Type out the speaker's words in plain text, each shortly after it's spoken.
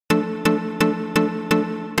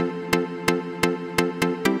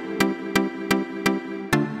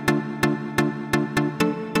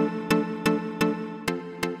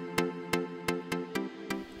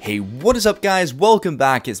Hey, what is up guys? Welcome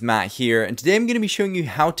back, it's Matt here, and today I'm going to be showing you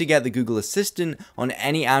how to get the Google Assistant on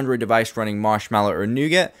any Android device running Marshmallow or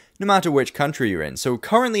Nougat, no matter which country you're in. So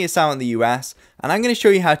currently it's out in the US, and I'm going to show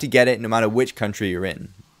you how to get it no matter which country you're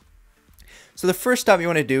in. So the first step you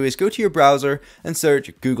want to do is go to your browser and search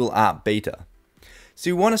Google App Beta. So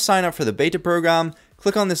you want to sign up for the beta program,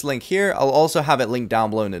 click on this link here, I'll also have it linked down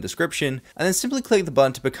below in the description, and then simply click the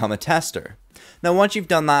button to become a tester. Now once you've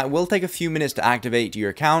done that, it will take a few minutes to activate your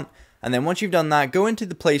account, and then once you've done that, go into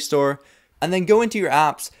the Play Store, and then go into your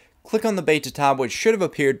apps, click on the beta tab which should have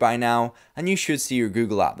appeared by now, and you should see your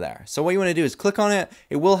Google app there. So what you want to do is click on it,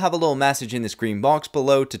 it will have a little message in this green box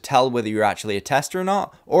below to tell whether you're actually a tester or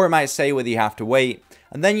not, or it might say whether you have to wait,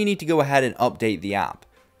 and then you need to go ahead and update the app.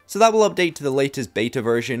 So that will update to the latest beta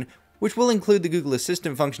version, which will include the Google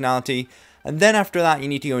Assistant functionality, and then after that you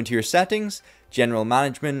need to go into your settings, general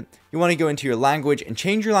management, you want to go into your language and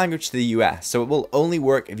change your language to the US, so it will only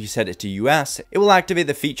work if you set it to US. It will activate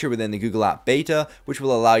the feature within the Google App Beta, which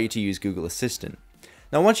will allow you to use Google Assistant.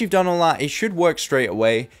 Now once you've done all that, it should work straight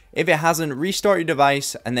away. If it hasn't, restart your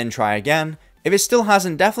device and then try again. If it still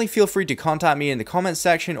hasn't, definitely feel free to contact me in the comments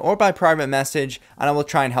section or by private message, and I will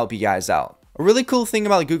try and help you guys out. A really cool thing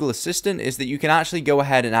about the Google Assistant is that you can actually go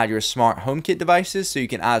ahead and add your smart HomeKit devices, so you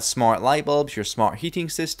can add smart light bulbs, your smart heating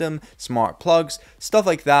system, smart plugs, stuff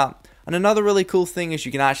like that. And another really cool thing is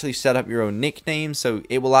you can actually set up your own nickname, so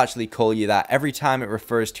it will actually call you that every time it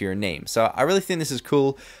refers to your name. So I really think this is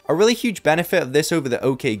cool. A really huge benefit of this over the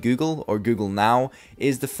OK Google or Google Now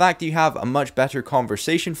is the fact that you have a much better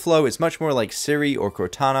conversation flow. It's much more like Siri or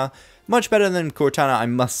Cortana. Much better than Cortana, I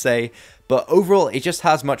must say, but overall it just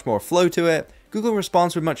has much more flow to it. Google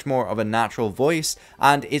responds with much more of a natural voice,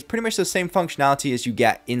 and it's pretty much the same functionality as you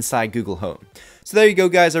get inside Google Home. So there you go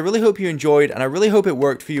guys, I really hope you enjoyed, and I really hope it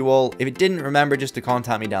worked for you all. If it didn't, remember just to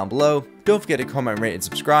contact me down below. Don't forget to comment, rate, and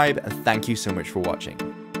subscribe, and thank you so much for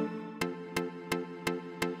watching.